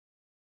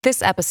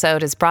This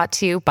episode is brought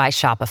to you by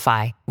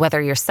Shopify.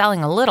 Whether you're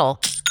selling a little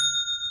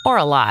or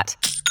a lot,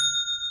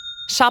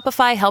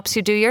 Shopify helps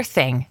you do your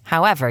thing,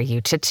 however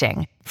you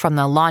cha-ching. From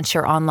the launch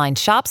your online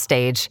shop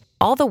stage,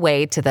 all the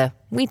way to the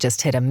we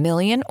just hit 1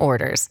 million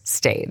orders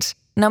stage.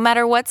 No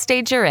matter what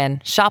stage you're in,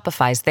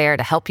 Shopify's there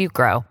to help you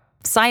grow.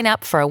 Sign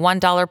up for a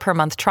 $1 per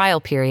month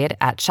trial period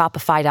at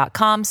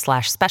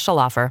shopify.com/special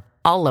offer,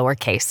 all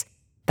lowercase.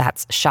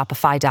 That's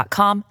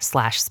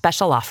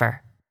shopify.com/special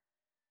offer.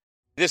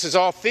 This is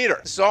all theater.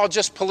 This is all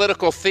just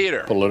political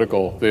theater.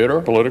 Political theater.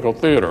 Political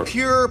theater.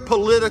 Pure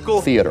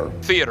political theater.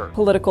 Theater.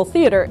 Political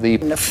theater. The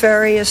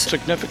nefarious,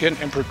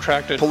 significant and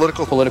protracted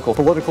political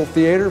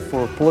theater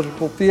for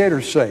political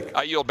theater's sake.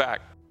 I yield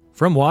back.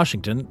 From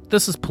Washington,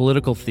 this is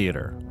Political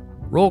Theater,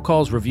 Roll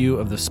Call's review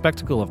of the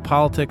spectacle of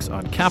politics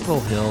on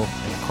Capitol Hill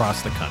and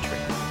across the country.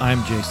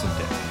 I'm Jason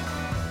Dick.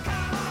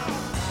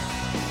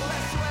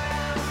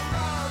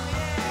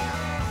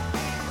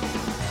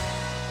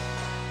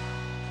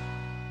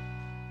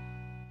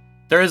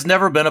 There has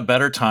never been a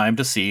better time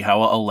to see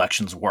how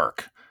elections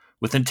work.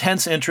 With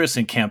intense interest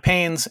in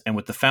campaigns and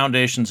with the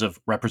foundations of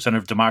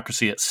representative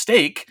democracy at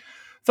stake,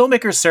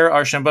 filmmakers Sarah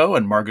Archambault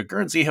and Marga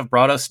Guernsey have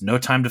brought us No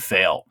Time to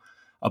Fail,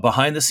 a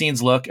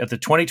behind-the-scenes look at the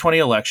 2020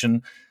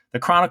 election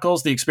that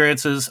chronicles the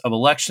experiences of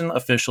election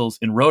officials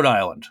in Rhode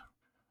Island,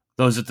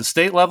 those at the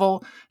state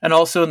level, and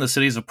also in the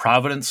cities of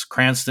Providence,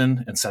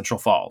 Cranston, and Central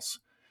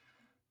Falls.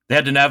 They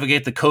had to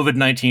navigate the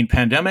COVID-19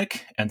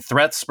 pandemic and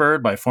threats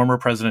spurred by former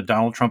President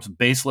Donald Trump's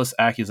baseless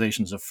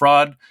accusations of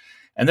fraud,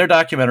 and their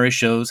documentary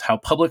shows how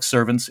public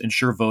servants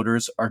ensure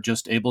voters are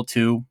just able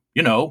to,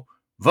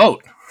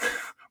 vote.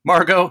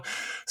 Margot,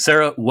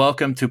 Sarah,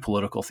 welcome to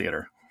Political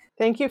Theater.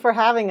 Thank you for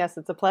having us.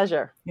 It's a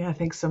pleasure. Yeah,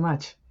 thanks so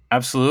much.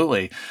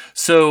 Absolutely.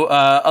 So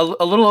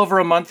a little over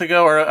a month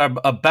ago, or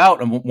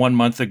about 1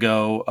 month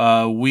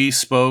ago, we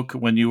spoke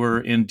when you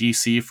were in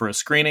D.C. for a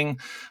screening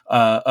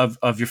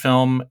of your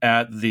film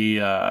at the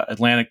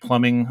Atlantic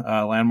Plumbing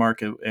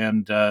Landmark,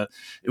 and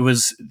it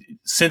was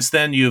since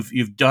then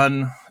you've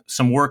done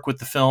some work with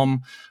the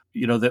film.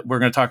 That we're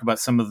going to talk about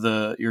some of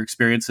your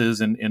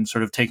experiences and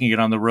sort of taking it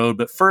on the road.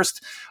 But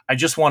first, I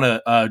just want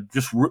to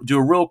do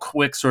a real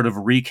quick sort of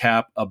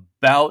recap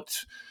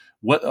about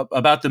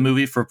the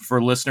movie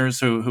for listeners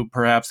who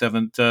perhaps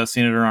haven't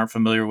seen it or aren't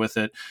familiar with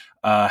it,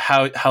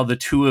 how the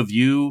two of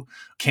you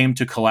came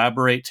to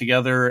collaborate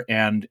together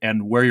and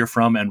where you're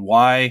from and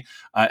why.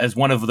 As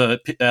one of the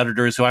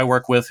editors who I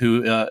work with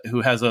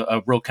who has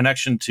a real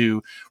connection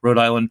to Rhode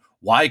Island,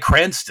 why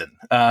Cranston?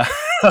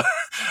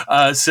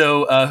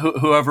 So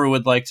whoever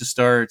would like to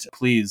start,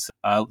 please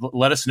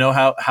let us know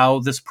how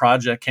this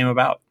project came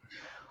about.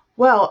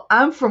 Well,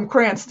 I'm from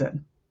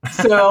Cranston.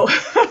 So,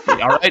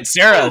 all right,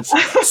 Sarah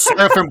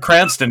from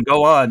Cranston,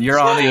 go on. You're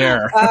on the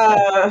air.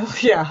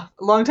 Yeah,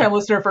 long-time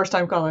listener,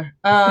 first-time caller.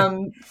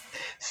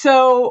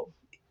 So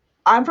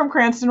I'm from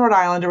Cranston, Rhode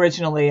Island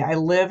originally. I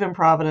live in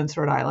Providence,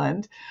 Rhode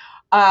Island.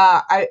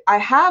 I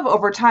have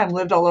over time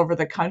lived all over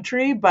the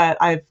country, but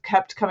I've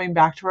kept coming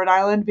back to Rhode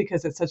Island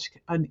because it's such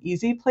an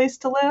easy place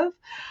to live.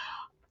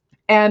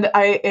 And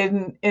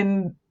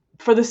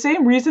for the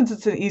same reasons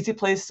it's an easy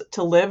place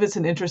to live, it's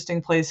an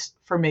interesting place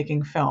for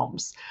making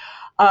films.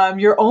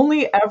 You're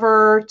only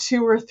ever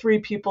 2 or 3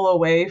 people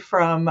away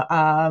from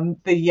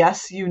the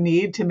yes you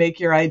need to make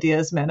your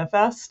ideas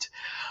manifest.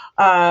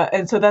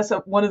 And so that's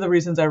one of the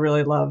reasons I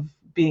really love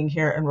being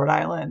here in Rhode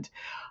Island.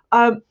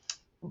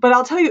 But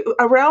I'll tell you,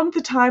 around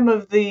the time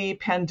of the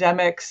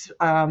pandemic's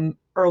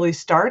early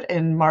start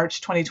in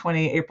March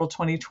 2020, April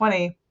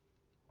 2020,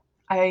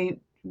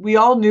 we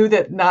all knew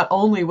that not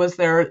only was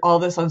there all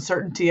this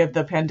uncertainty of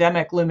the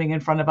pandemic looming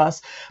in front of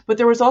us, but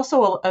there was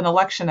also an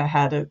election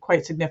ahead, a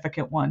quite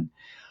significant one.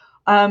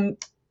 I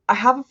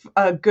have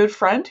a good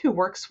friend who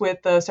works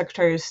with the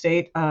Secretary of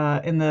State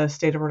in the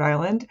state of Rhode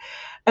Island,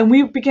 and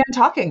we began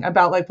talking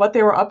about what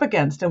they were up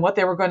against and what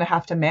they were going to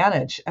have to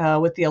manage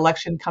with the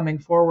election coming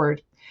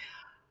forward.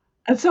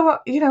 And so,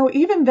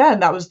 even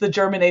then, that was the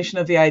germination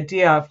of the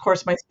idea. Of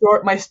course, my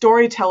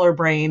storyteller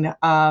brain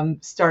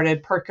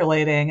started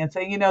percolating and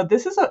saying,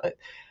 this is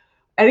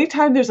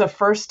anytime there's a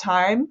first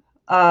time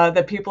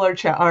that people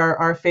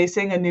are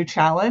facing a new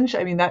challenge,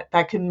 I mean,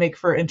 that can make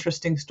for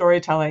interesting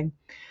storytelling.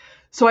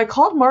 So I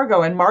called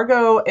Margot, and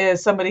Margot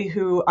is somebody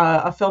who,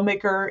 a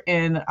filmmaker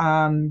in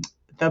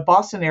the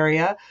Boston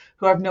area,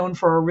 who I've known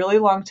for a really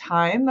long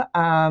time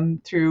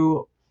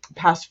through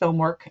past film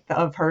work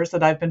of hers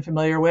that I've been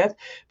familiar with.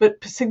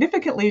 But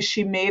significantly,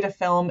 she made a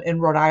film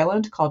in Rhode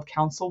Island called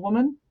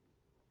Councilwoman.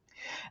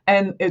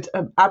 And it's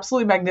an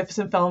absolutely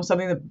magnificent film,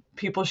 something that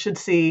people should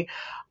see.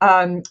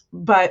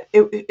 But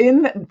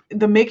in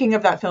the making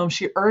of that film,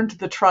 she earned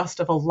the trust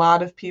of a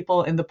lot of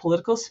people in the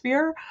political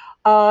sphere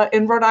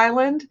in Rhode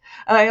Island.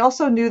 And I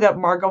also knew that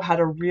Margot had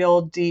a real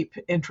deep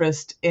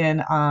interest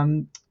in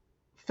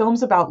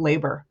films about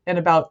labor and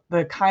about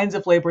the kinds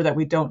of labor that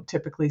we don't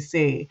typically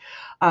see.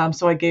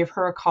 So I gave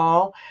her a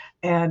call,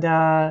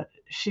 and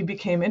she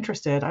became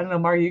interested. I don't know,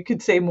 Margo, you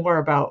could say more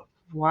about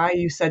why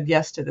you said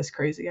yes to this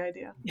crazy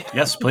idea.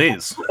 Yes,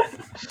 please.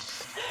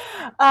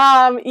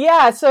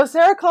 Yeah, so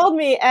Sarah called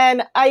me,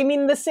 and I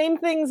mean, the same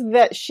things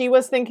that she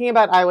was thinking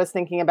about, I was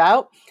thinking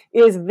about,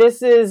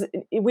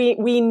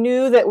 we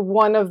knew that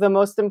one of the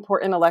most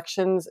important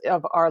elections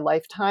of our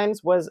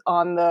lifetimes was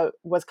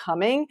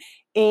coming,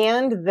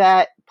 and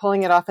that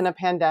pulling it off in a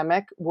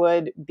pandemic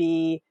would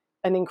be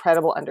an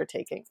incredible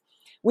undertaking.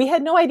 We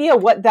had no idea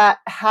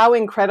how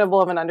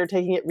incredible of an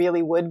undertaking it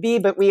really would be,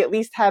 but we at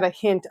least had a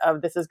hint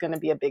of this is going to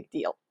be a big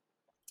deal.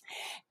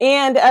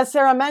 And as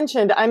Sarah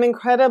mentioned, I'm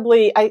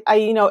incredibly,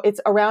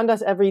 it's around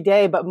us every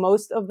day, but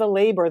most of the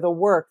labor, the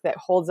work that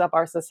holds up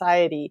our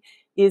society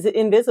is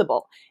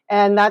invisible.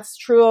 And that's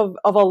true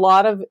of a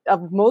lot of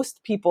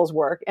most people's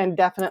work, and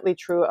definitely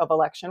true of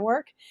election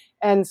work.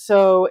 And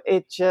so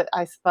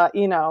I thought,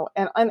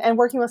 and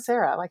working with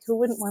Sarah, like, who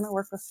wouldn't want to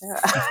work with Sarah?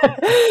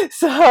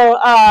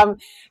 So,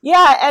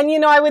 yeah.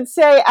 And, I would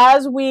say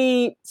as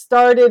we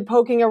started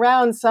poking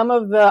around, some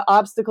of the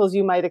obstacles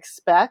you might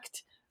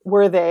expect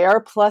were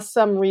there, plus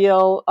some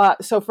real,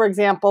 so for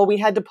example, we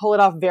had to pull it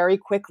off very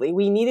quickly.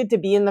 We needed to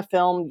be in the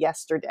film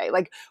yesterday.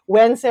 Like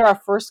when Sarah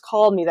first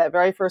called me, that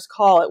very first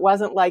call, it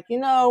wasn't like, it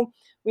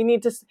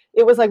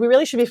was like, we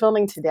really should be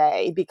filming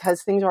today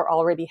because things are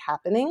already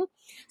happening.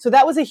 So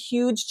that was a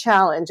huge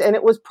challenge. And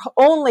it was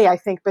only, I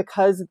think,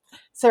 because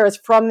Sarah's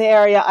from the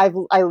area,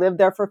 I lived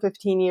there for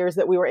 15 years,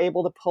 that we were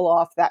able to pull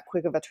off that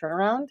quick of a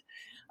turnaround.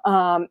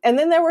 And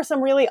then there were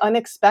some really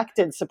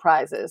unexpected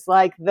surprises,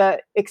 like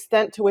the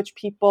extent to which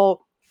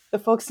the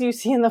folks you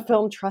see in the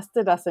film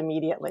trusted us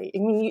immediately. I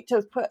mean, you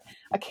just put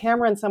a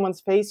camera in someone's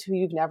face who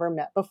you've never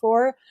met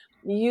before.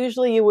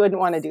 Usually you wouldn't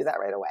want to do that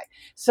right away.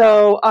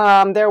 So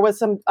there was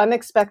some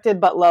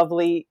unexpected but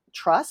lovely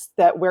trust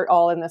that we're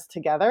all in this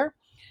together.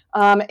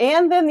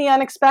 And then the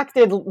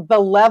unexpected, the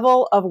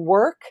level of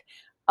work.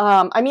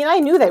 I mean, I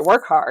knew they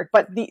work hard,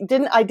 but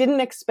I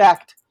didn't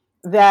expect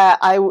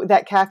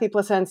that Kathy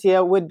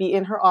Placencia would be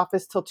in her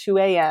office till 2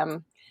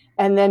 a.m.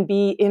 and then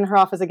be in her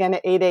office again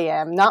at 8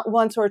 a.m., not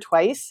once or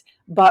twice,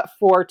 but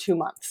for 2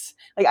 months.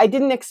 Like, I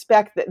didn't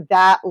expect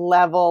that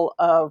level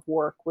of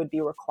work would be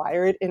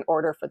required in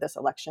order for this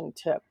election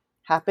to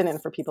happen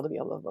and for people to be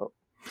able to vote.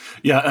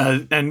 Yeah,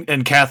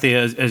 and Kathy,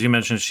 as you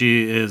mentioned,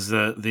 she is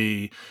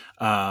the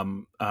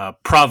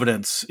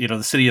Providence,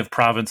 the city of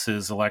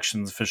Providence's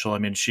elections official. I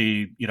mean,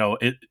 you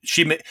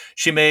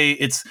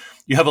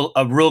have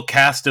a real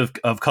cast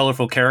of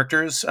colorful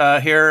characters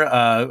here,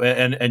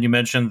 and you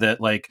mentioned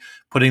that, like,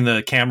 putting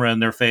the camera in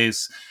their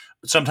face.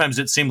 Sometimes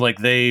it seemed like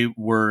they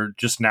were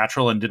just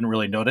natural and didn't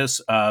really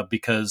notice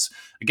because,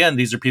 again,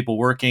 these are people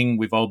working.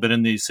 We've all been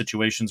in these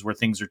situations where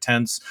things are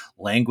tense.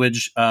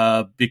 Language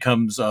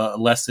becomes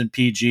less than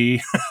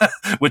PG,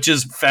 which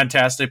is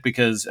fantastic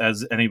because,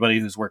 as anybody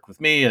who's worked with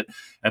me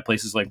at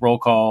places like Roll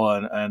Call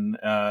and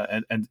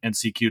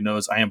CQ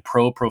knows, I am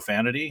pro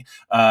profanity,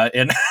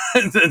 and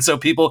so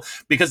people,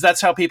 because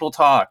that's how people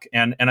talk,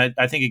 and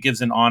I think it gives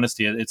an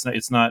honesty. It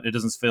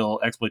doesn't feel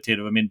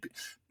exploitative. I mean,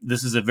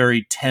 this is a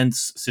very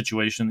tense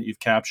situation that you've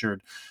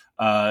captured.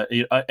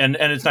 And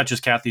it's not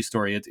just Kathy's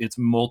story. It's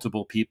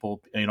multiple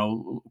people,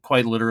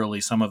 quite literally,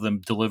 some of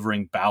them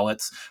delivering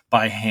ballots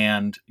by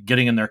hand,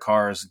 getting in their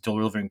cars,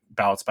 delivering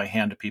ballots by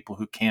hand to people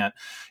who can't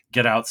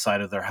get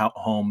outside of their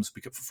homes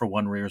because, for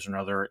one reason or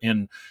another,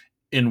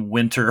 in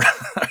winter,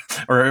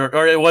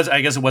 or it was,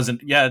 I guess it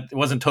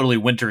wasn't totally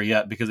winter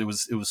yet because it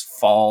was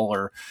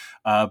fall,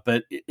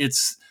 but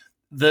it's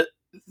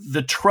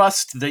the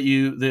trust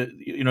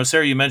that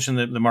Sarah, you mentioned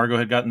that Margot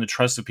had gotten the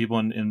trust of people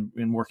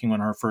in working on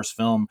her first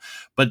film,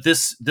 but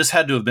this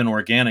had to have been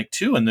organic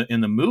too in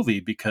the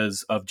movie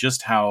because of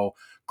just how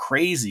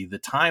crazy the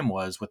time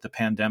was with the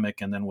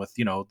pandemic, and then with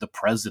the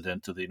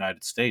president of the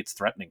United States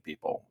threatening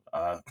people.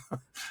 Well,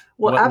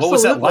 what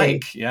was that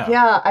like?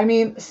 Yeah. I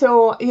mean,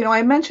 so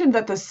I mentioned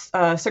that the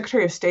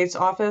Secretary of State's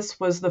office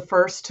was the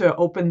first to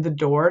open the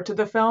door to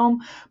the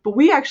film, but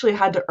we actually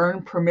had to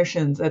earn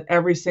permissions at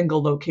every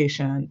single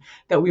location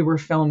that we were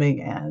filming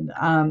in.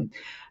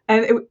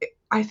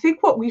 I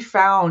think what we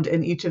found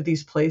in each of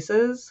these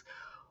places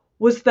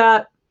was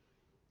that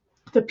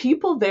the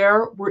people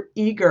there were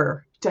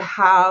eager to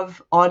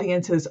have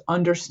audiences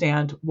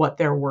understand what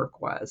their work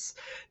was.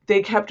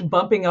 They kept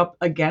bumping up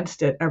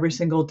against it every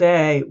single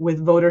day,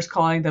 with voters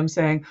calling them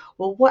saying,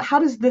 well, how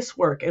does this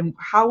work? And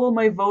how will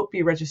my vote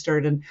be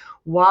registered? And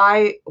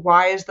why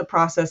is the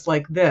process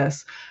like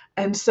this?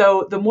 And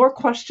so the more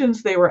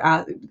questions they were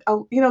asked,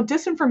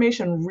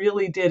 disinformation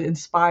really did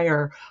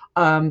inspire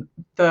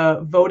the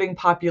voting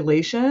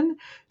population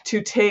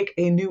to take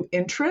a new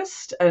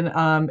interest,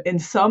 and in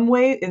some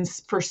way,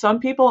 for some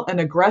people, an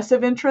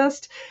aggressive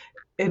interest.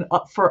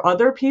 For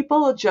other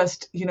people,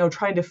 just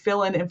trying to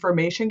fill in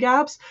information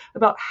gaps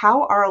about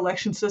how our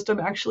election system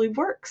actually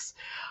works.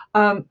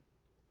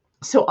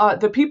 So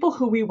the people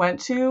who we went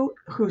to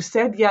who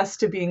said yes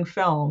to being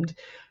filmed,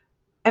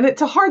 and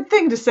it's a hard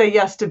thing to say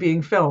yes to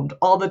being filmed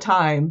all the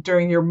time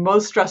during your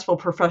most stressful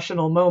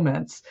professional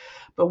moments,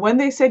 but when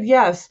they said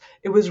yes,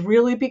 it was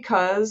really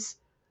because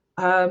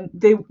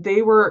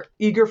they were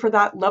eager for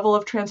that level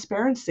of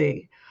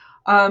transparency.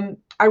 I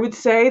would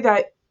say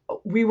that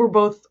we were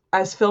both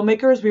as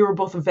filmmakers, we were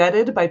both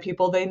vetted by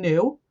people they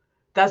knew.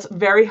 That's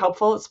very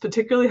helpful. It's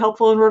particularly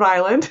helpful in Rhode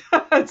Island.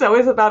 It's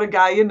always about a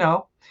guy you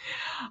know.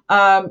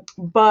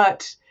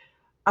 But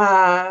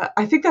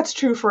I think that's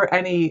true for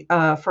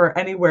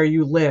anywhere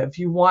you live.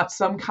 You want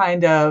some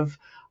kind of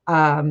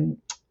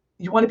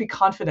you want to be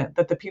confident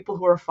that the people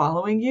who are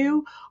following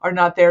you are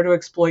not there to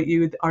exploit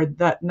you,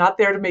 not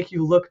there to make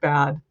you look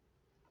bad.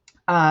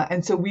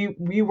 And so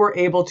we were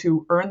able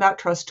to earn that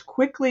trust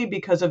quickly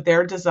because of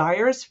their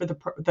desires for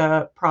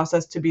the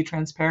process to be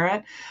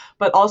transparent.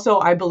 But also,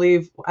 I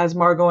believe, as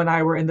Margot and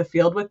I were in the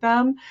field with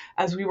them,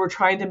 as we were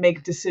trying to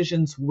make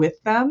decisions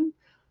with them,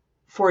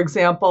 for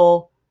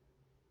example,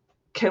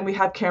 can we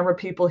have camera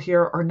people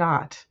here or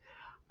not?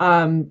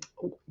 Can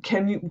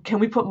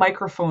we put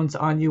microphones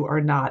on you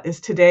or not? Is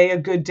today a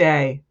good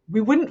day?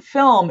 We wouldn't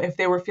film if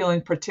they were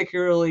feeling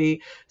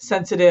particularly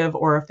sensitive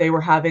or if they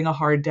were having a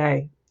hard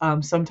day.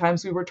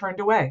 Sometimes we were turned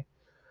away.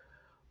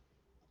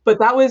 But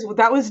that was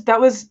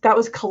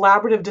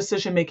collaborative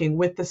decision making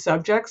with the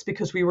subjects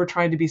because we were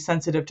trying to be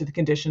sensitive to the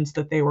conditions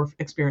that they were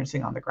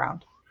experiencing on the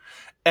ground.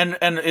 And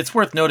it's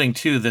worth noting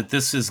too that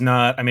this is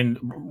not. I mean,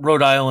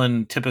 Rhode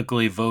Island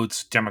typically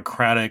votes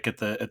Democratic at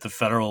the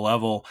federal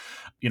level.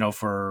 You know,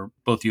 for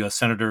both U.S.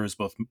 senators,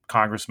 both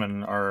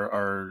congressmen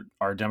are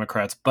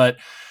Democrats, but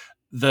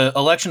the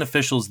election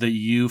officials that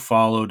you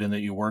followed and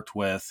that you worked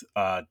with,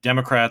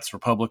 Democrats,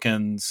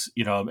 Republicans,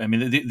 you know, I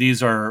mean,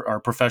 these are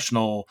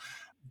professional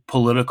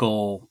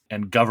political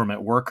and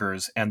government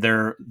workers, and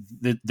there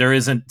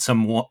isn't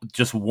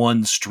just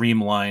one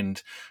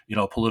streamlined, you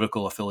know,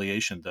 political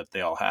affiliation that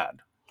they all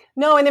had.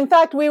 No, and in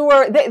fact,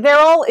 they're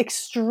all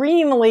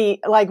extremely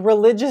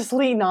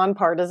religiously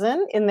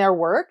nonpartisan in their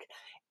work.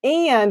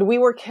 And we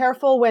were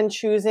careful when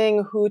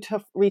choosing who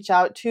to reach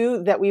out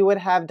to that we would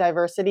have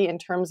diversity in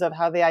terms of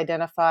how they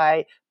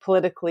identify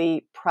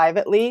politically,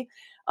 privately.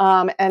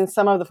 And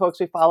some of the folks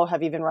we follow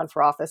have even run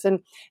for office.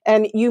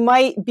 And you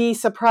might be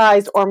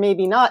surprised, or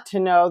maybe not,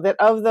 to know that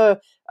of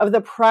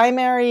the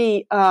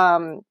primary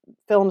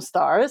film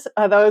stars,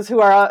 those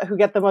who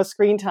get the most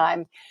screen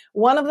time,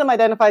 one of them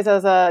identifies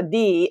as a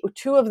D,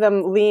 two of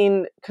them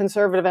lean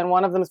conservative, and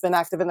one of them has been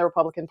active in the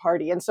Republican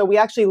Party. And so we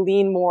actually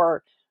lean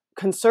more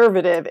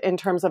conservative in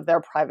terms of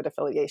their private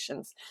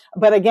affiliations.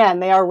 But again,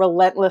 they are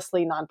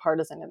relentlessly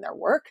nonpartisan in their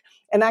work.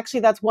 And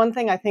actually, that's one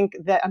thing I think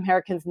that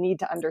Americans need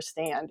to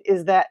understand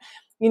is that,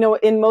 you know,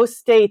 in most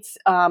states,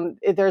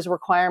 there's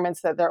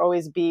requirements that there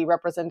always be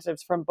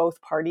representatives from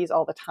both parties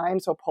all the time.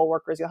 So poll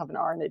workers, you'll have an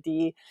R and a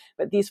D.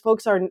 But these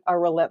folks are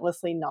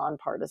relentlessly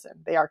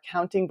nonpartisan. They are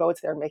counting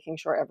votes. They're making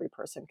sure every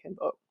person can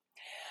vote.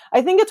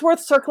 I think it's worth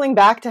circling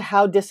back to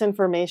how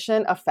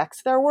disinformation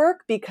affects their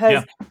work,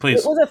 because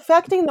it was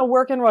affecting the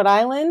work in Rhode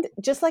Island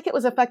just like it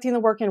was affecting the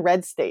work in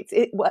red states.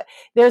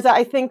 There's,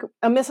 I think,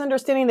 a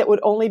misunderstanding that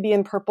would only be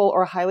in purple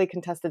or highly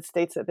contested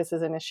states that this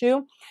is an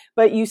issue.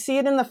 But you see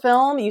it in the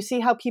film. You see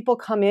how people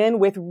come in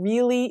with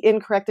really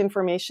incorrect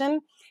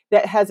information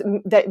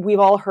that we've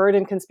all heard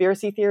in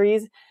conspiracy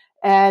theories,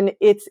 and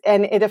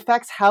it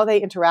affects how they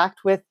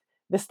interact with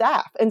the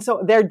staff. And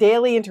so their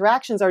daily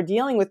interactions are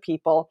dealing with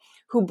people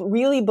who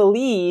really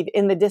believe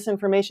in the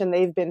disinformation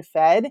they've been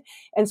fed.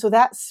 And so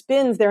that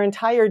spins their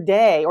entire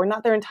day, or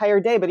not their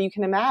entire day, but you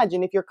can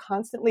imagine if you're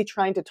constantly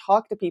trying to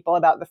talk to people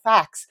about the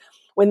facts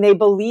when they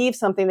believe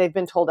something they've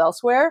been told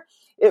elsewhere,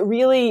 it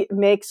really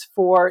makes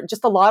for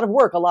just a lot of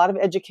work, a lot of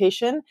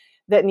education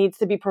that needs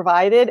to be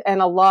provided,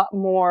 and a lot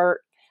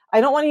more,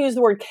 I don't want to use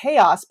the word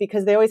chaos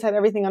because they always had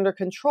everything under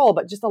control,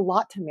 but just a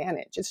lot to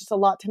manage. It's just a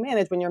lot to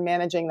manage when you're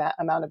managing that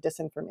amount of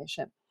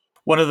disinformation.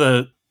 One of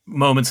the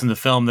moments in the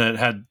film that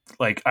had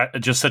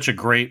just such a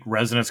great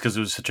resonance because it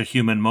was such a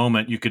human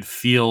moment, you could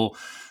feel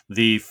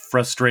the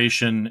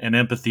frustration and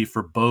empathy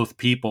for both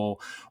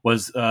people,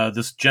 was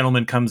this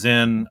gentleman comes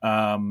in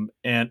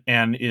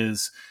and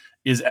is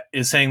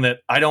saying that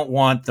I don't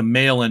want the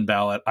mail-in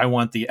ballot, I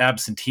want the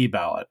absentee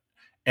ballot.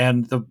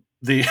 And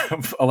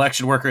the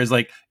election worker is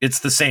like, it's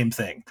the same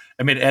thing.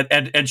 I mean,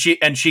 and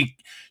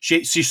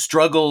she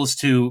struggles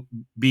to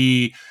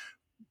be,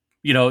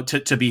 you know,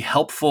 to be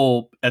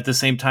helpful at the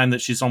same time that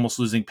she's almost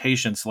losing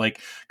patience,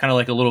 like kind of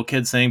like a little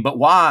kid saying, but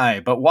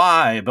why?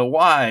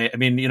 I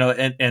mean, you know,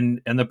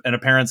 and a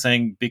parent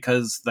saying,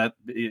 because that,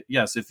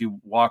 yes, if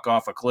you walk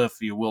off a cliff,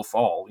 you will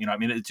fall. You know, I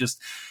mean, it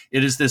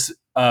is this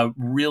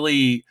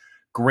really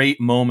great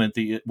moment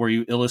where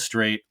you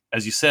illustrate,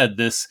 as you said,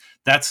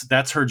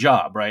 that's her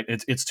job, right?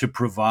 It's to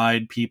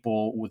provide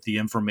people with the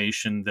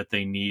information that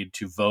they need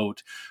to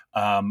vote.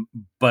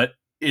 But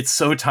it's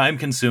so time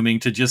consuming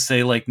to just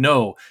say, like,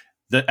 no,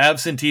 the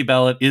absentee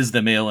ballot is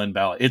the mail-in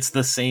ballot. It's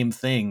the same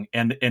thing.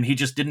 And he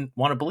just didn't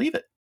want to believe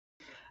it.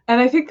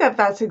 And I think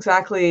that's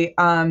exactly,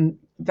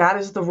 that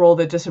is the role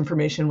that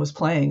disinformation was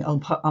playing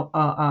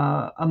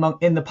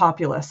in the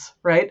populace,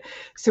 right?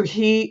 So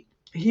he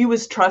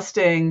was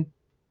trusting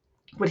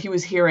what he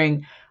was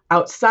hearing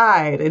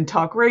outside in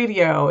talk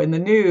radio, in the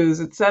news,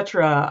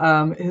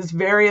 etc., his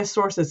various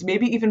sources,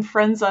 maybe even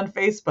friends on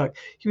Facebook.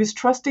 He was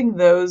trusting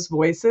those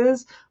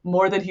voices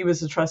more than he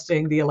was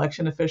trusting the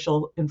election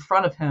official in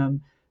front of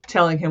him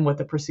telling him what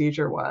the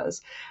procedure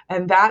was.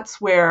 And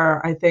that's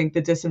where I think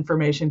the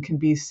disinformation can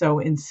be so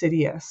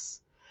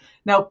insidious.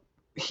 Now,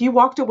 he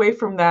walked away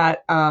from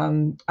that.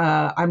 I'm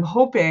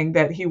hoping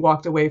that he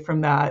walked away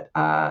from that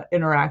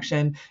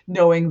interaction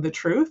knowing the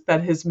truth,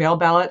 that his mail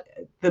ballot,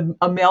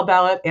 a mail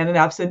ballot and an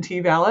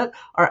absentee ballot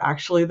are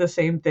actually the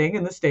same thing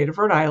in the state of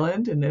Rhode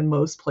Island and in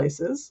most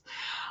places.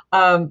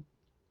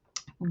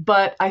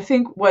 But I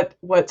think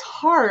what's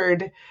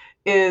hard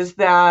is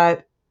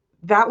that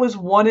was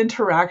one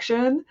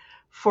interaction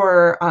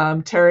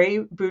for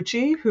Terry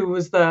Bucci, who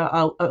was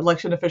the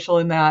election official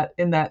in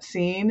that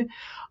scene,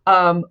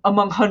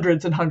 among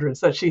hundreds and hundreds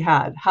that she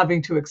had,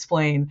 having to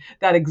explain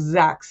that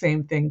exact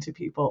same thing to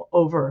people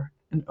over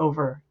and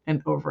over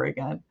and over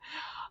again.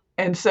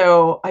 And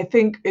so I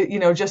think,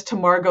 just to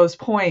Margot's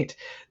point,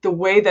 the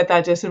way that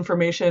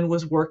disinformation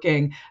was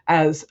working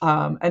as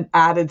an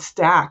added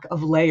stack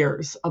of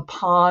layers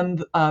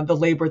upon the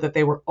labor that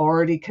they were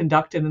already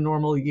conducting in a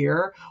normal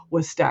year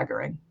was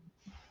staggering.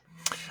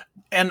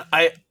 And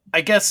I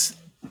guess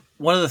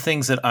one of the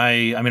things that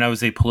I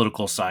was a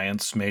political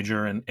science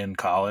major in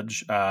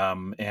college,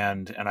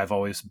 and I've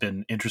always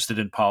been interested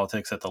in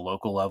politics at the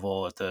local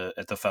level, at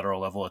the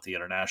federal level, at the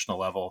international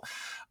level.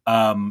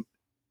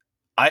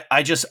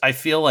 I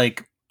feel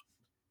like,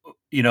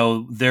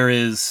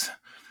 there's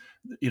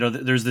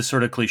this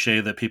sort of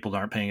cliche that people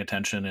aren't paying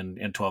attention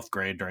in 12th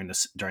grade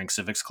during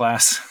civics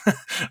class.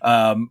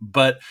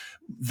 But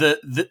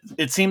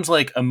it seems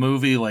like a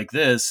movie like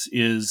this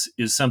is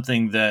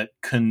something that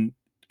can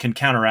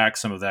counteract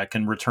some of that,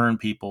 can return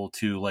people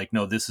to like,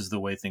 no, this is the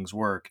way things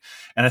work.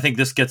 And I think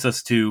this gets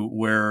us to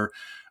where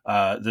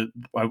I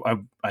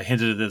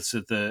hinted at this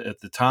at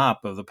the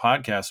top of the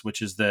podcast,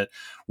 which is that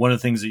one of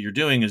the things that you're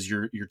doing is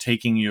you're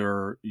taking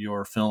your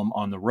film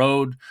on the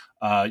road.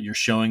 You're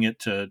showing it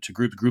to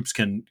groups. Groups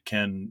can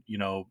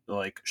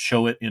like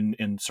show it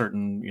in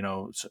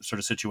certain sort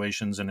of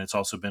situations, and it's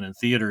also been in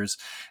theaters.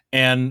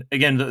 And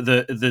again,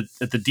 the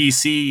at the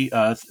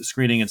DC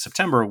screening in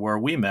September where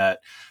we met.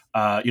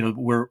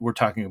 We're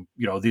talking,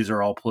 these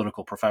are all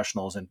political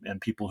professionals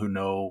and people who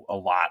know a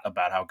lot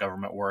about how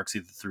government works,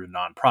 either through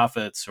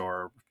nonprofits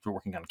or through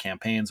working on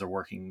campaigns or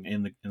working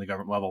in the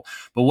government level.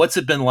 But what's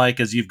it been like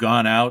as you've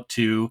gone out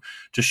to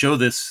show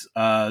this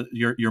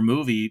your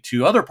movie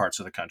to other parts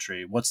of the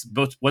country? What's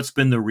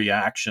been the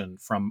reaction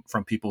from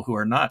people who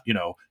are not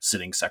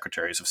sitting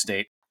secretaries of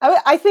state?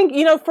 I think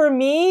for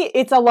me,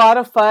 it's a lot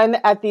of fun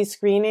at these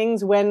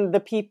screenings when the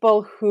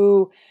people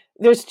who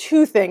there's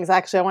two things,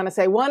 actually, I want to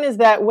say. One is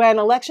that when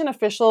election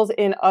officials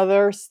in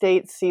other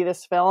states see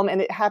this film,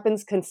 and it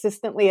happens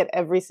consistently at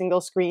every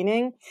single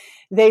screening,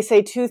 they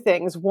say two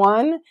things.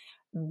 One,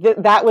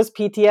 that was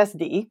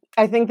PTSD.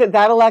 I think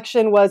that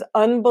election was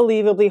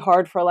unbelievably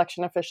hard for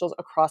election officials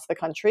across the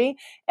country,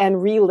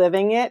 and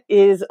reliving it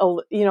is,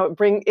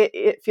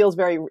 it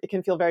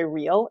can feel very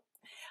real.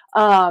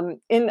 I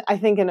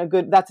think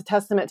that's a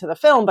testament to the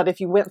film, but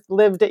if you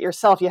lived it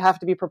yourself, you have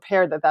to be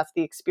prepared that that's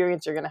the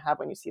experience you're going to have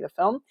when you see the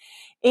film.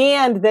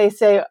 And they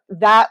say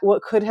that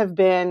what could have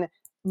been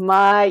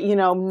my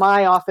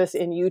office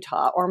in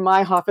Utah or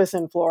my office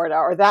in Florida,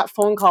 or that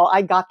phone call,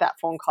 I got that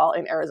phone call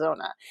in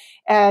Arizona.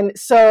 And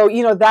so,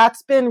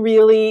 that's been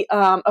really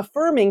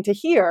affirming to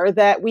hear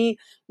that we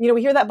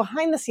hear that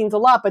behind the scenes a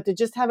lot, but to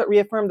just have it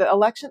reaffirmed that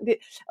the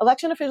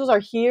election officials are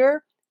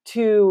here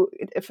to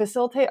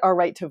facilitate our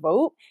right to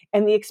vote,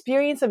 and the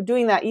experience of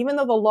doing that, even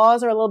though the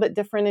laws are a little bit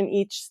different in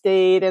each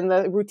state and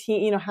the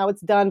routine, how it's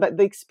done, but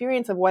the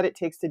experience of what it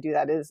takes to do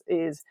that is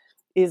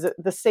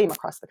the same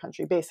across the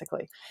country,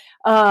 basically.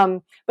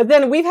 But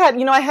then we've had,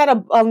 I had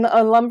a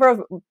number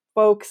of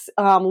folks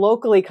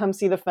locally come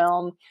see the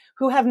film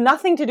who have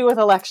nothing to do with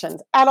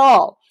elections at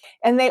all,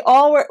 and they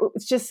all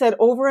just said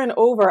over and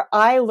over,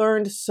 I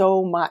learned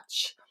so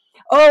much.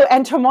 Oh,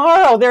 and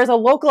tomorrow there's a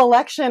local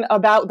election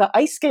about the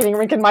ice skating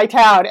rink in my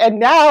town. And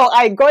now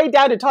I'm going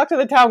down to talk to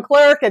the town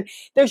clerk. And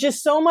there's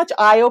just so much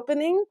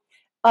eye-opening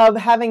of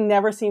having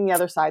never seen the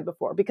other side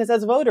before. Because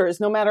as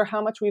voters, no matter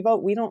how much we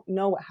vote, we don't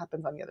know what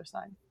happens on the other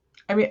side.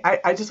 I mean,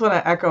 I just want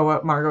to echo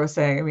what Margot was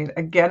saying. I mean,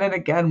 again and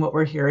again, what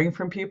we're hearing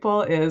from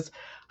people is,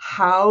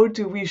 how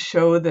do we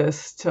show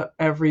this to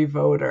every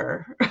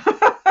voter?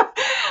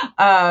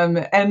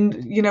 And,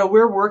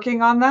 we're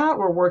working on that.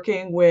 We're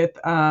working with,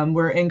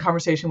 we're in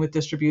conversation with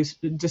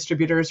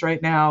distributors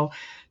right now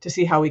to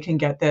see how we can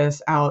get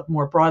this out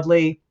more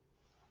broadly.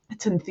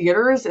 It's in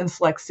theaters in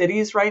select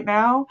cities right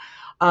now,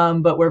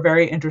 but we're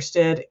very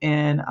interested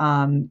in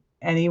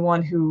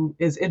anyone who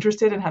is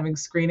interested in having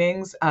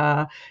screenings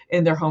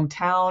in their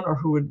hometown or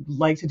who would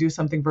like to do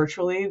something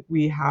virtually.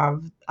 We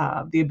have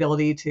the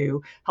ability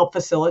to help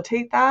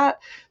facilitate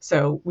that.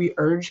 So we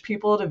urge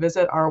people to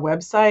visit our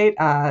website,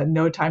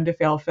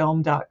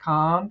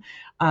 notimetofailfilm.com,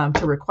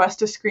 to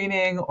request a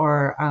screening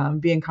or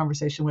be in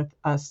conversation with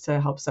us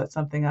to help set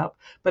something up.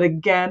 But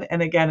again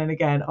and again and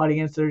again,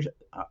 audiences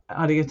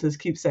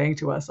keep saying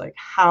to us, like,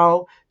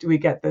 how do we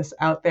get this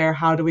out there?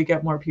 How do we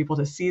get more people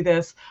to see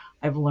this?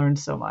 I've learned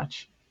so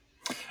much.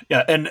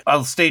 Yeah, and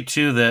I'll state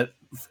too that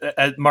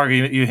Margo,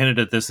 you hinted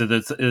at this, that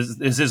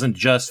this isn't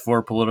just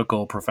for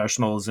political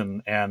professionals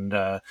and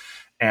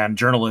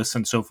journalists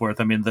and so forth.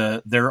 I mean,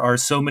 there are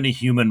so many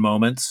human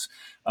moments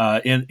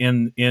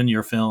in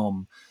your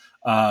film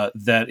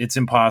that it's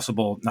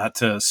impossible not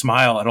to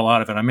smile at a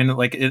lot of it. I mean,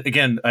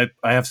 again, I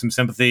have some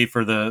sympathy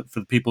for the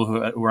people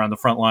who are on the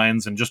front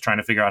lines and just trying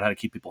to figure out how to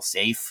keep people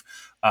safe,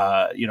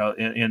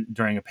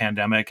 during a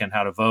pandemic and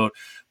how to vote.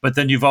 But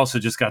then you've also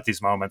just got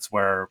these moments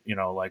where,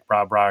 like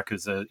Rob Brock,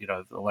 who's the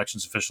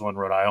elections official in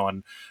Rhode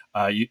Island,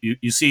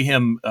 you see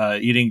him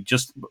eating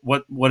just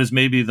what is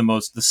maybe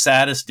the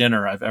saddest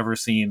dinner I've ever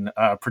seen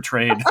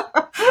portrayed.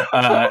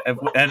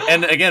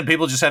 And again,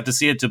 people just have to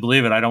see it to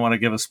believe it. I don't want to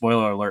give a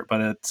spoiler alert,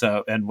 but it's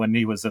and when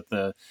he was at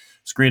the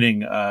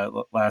screening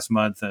last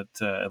month at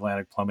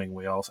Atlantic Plumbing,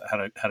 we also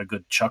had a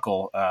good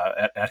chuckle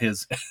at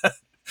his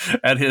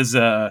at his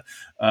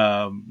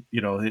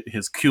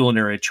his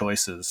culinary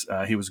choices.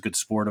 He was a good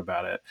sport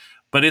about it.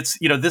 But it's,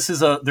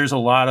 there's a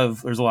lot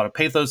of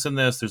pathos in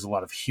this. There's a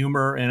lot of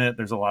humor in it.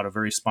 There's a lot of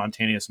very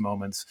spontaneous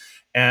moments.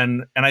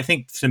 And I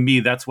think, to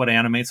me, that's what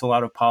animates a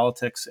lot of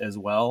politics as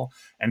well.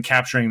 And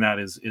capturing that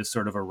is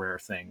sort of a rare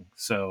thing.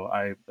 So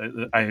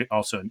I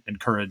also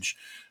encourage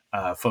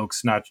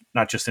folks not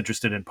just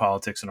interested in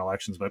politics and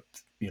elections, but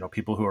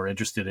people who are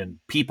interested in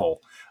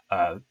people,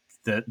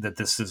 that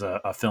this is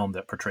a film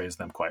that portrays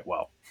them quite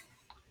well.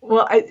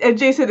 Well, and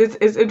Jason,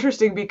 it's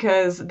interesting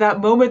because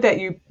that moment that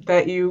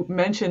you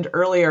mentioned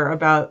earlier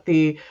about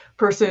the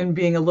person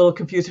being a little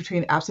confused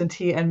between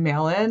absentee and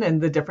mail-in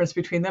and the difference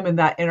between them and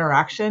that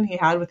interaction he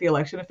had with the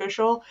election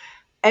official,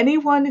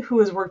 anyone who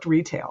has worked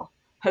retail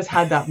has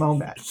had that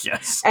moment.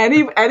 Yes.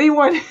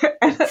 Anyone,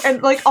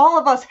 and like all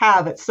of us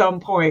have at some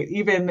point,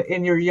 even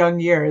in your young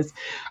years,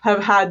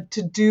 have had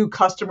to do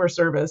customer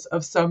service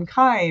of some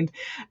kind.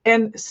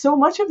 And so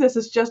much of this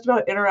is just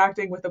about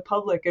interacting with the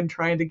public and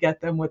trying to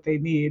get them what they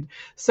need.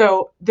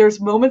 So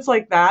there's moments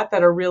like that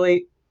are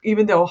really,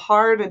 even though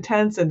hard and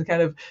tense and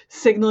kind of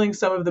signaling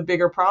some of the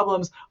bigger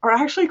problems, are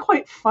actually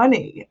quite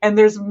funny. And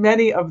there's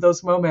many of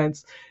those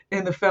moments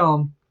in the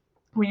film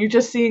when you're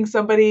just seeing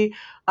somebody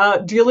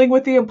dealing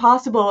with the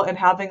impossible and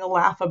having a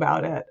laugh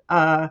about it.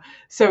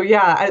 So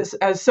yeah,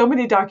 as so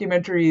many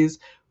documentaries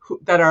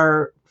that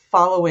are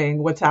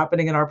following what's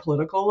happening in our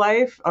political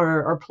life,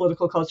 our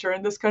political culture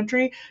in this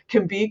country,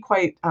 can be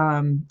quite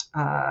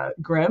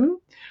grim.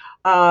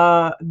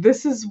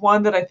 This is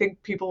one that I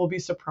think people will be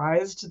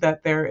surprised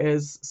that there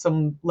is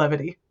some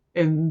levity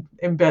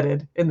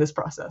embedded in this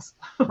process.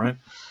 Right.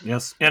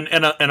 Yes. And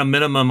a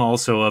minimum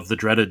also of the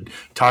dreaded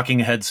talking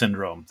head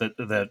syndrome that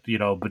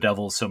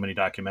bedevils so many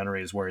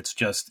documentaries, where it's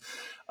just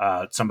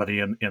somebody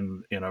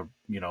in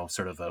a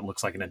sort of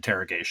looks like an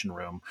interrogation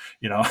room,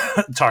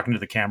 talking to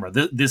the camera.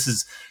 This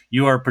is,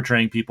 you are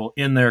portraying people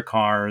in their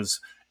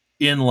cars,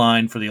 in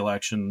line for the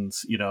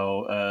elections,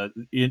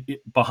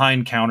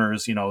 behind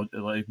counters,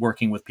 like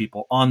working with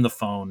people on the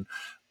phone.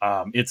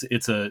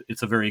 It's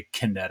a very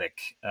kinetic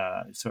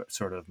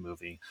sort of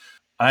movie.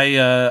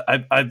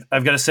 I've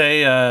got to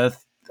say,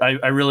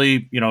 I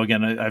really,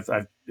 again,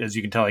 I've as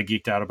you can tell, I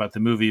geeked out about the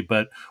movie.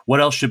 But what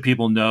else should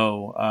people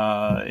know?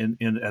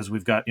 As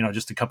we've got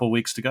just a couple of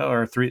weeks to go,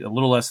 or a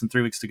little less than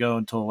 3 weeks to go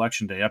until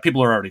Election Day.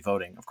 People are already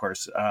voting, of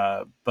course.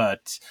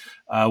 But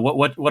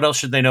what else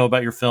should they know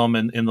about your film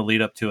in the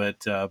lead up to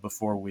it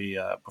before we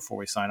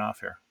sign off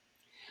here?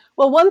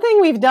 Well, one thing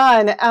we've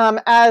done,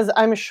 as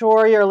I'm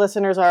sure your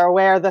listeners are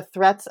aware, the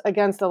threats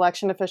against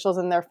election officials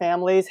and their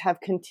families have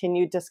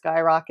continued to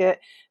skyrocket.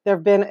 There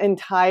have been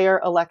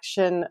entire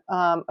election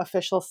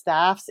official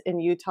staffs in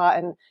Utah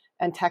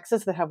and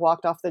Texas that have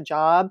walked off the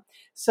job.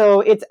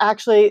 So it's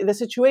actually, the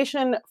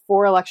situation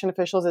for election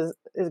officials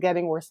is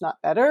getting worse,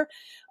 not better.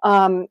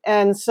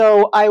 And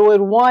so I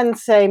would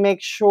say,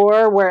 make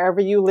sure wherever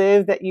you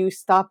live that you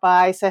stop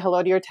by, say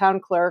hello to your town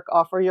clerk,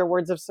 offer your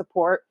words of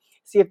support,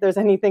 see if there's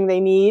anything they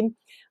need,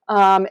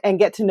 and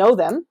get to know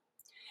them.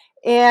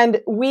 And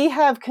we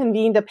have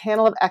convened a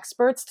panel of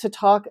experts to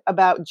talk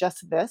about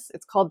just this.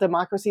 It's called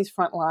Democracy's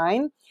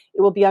Frontline.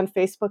 It will be on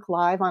Facebook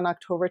Live on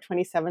October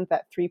 27th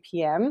at 3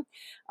 p.m.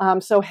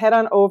 So head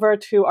on over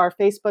to our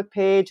Facebook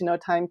page, No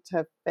Time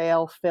to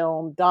Fail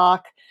Film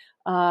Doc,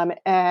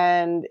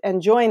 and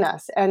join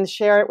us and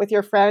share it with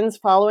your friends.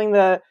 Following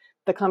the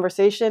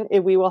conversation,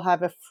 we will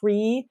have a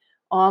free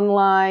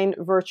online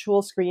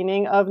virtual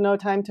screening of No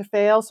Time to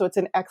Fail. So it's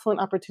an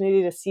excellent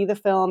opportunity to see the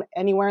film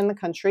anywhere in the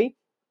country.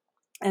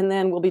 And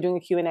then we'll be doing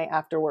a Q&A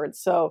afterwards.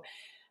 So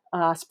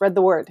spread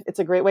the word. It's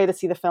a great way to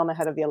see the film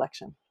ahead of the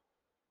election.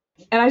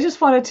 And I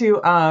just wanted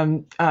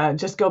to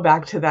just go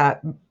back to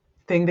that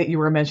thing that you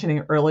were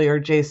mentioning earlier,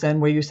 Jason,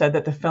 where you said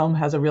that the film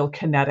has a real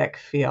kinetic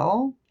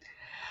feel.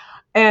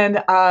 And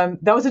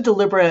that was a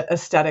deliberate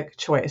aesthetic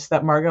choice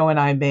that Margo and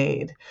I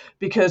made,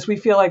 because we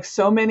feel like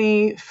so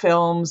many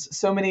films,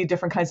 so many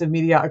different kinds of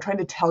media are trying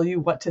to tell you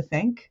what to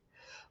think.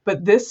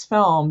 But this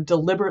film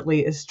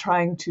deliberately is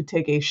trying to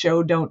take a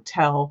show, don't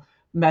tell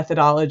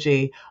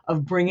methodology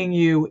of bringing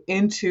you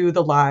into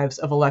the lives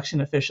of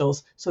election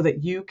officials so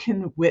that you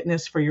can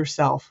witness for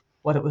yourself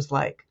what it was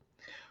like.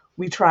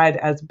 we tried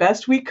as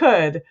best we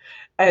could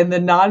in the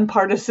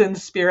nonpartisan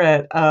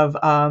spirit of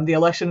the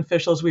election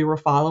officials we were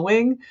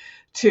following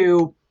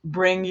to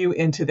bring you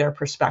into their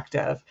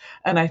perspective.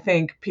 And I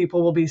think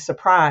people will be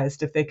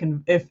surprised if they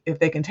can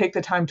take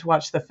the time to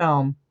watch the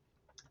film,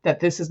 that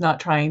this is not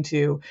trying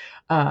to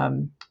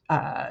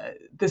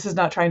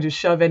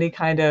shove any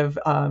kind of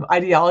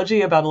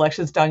ideology about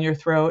elections down your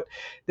throat.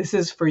 This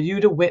is for you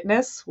to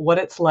witness what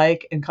it's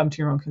like and come to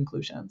your own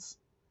conclusions.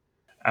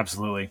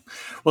 Absolutely.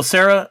 Well,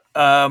 Sarah,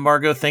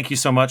 Margot, thank you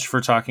so much for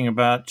talking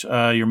about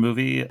your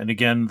movie. And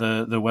again,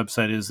 the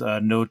website is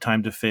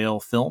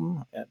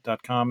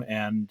notimetofailfilm.com,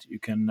 and you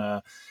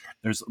can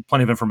there's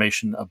plenty of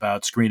information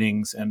about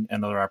screenings and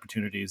other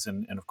opportunities,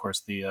 and of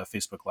course the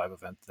Facebook Live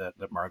event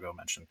that Margot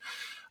mentioned.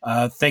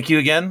 Thank you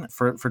again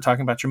for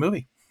talking about your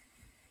movie.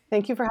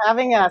 Thank you for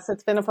having us.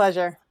 It's been a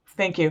pleasure.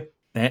 Thank you.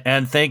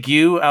 And thank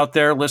you out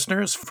there,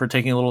 listeners, for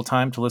taking a little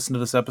time to listen to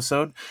this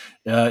episode.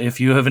 If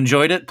you have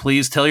enjoyed it,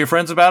 please tell your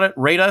friends about it,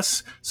 rate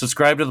us,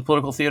 subscribe to the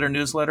Political Theater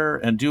newsletter,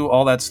 and do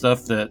all that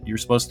stuff that you're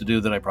supposed to do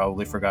that I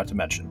probably forgot to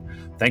mention.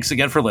 Thanks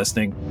again for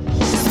listening.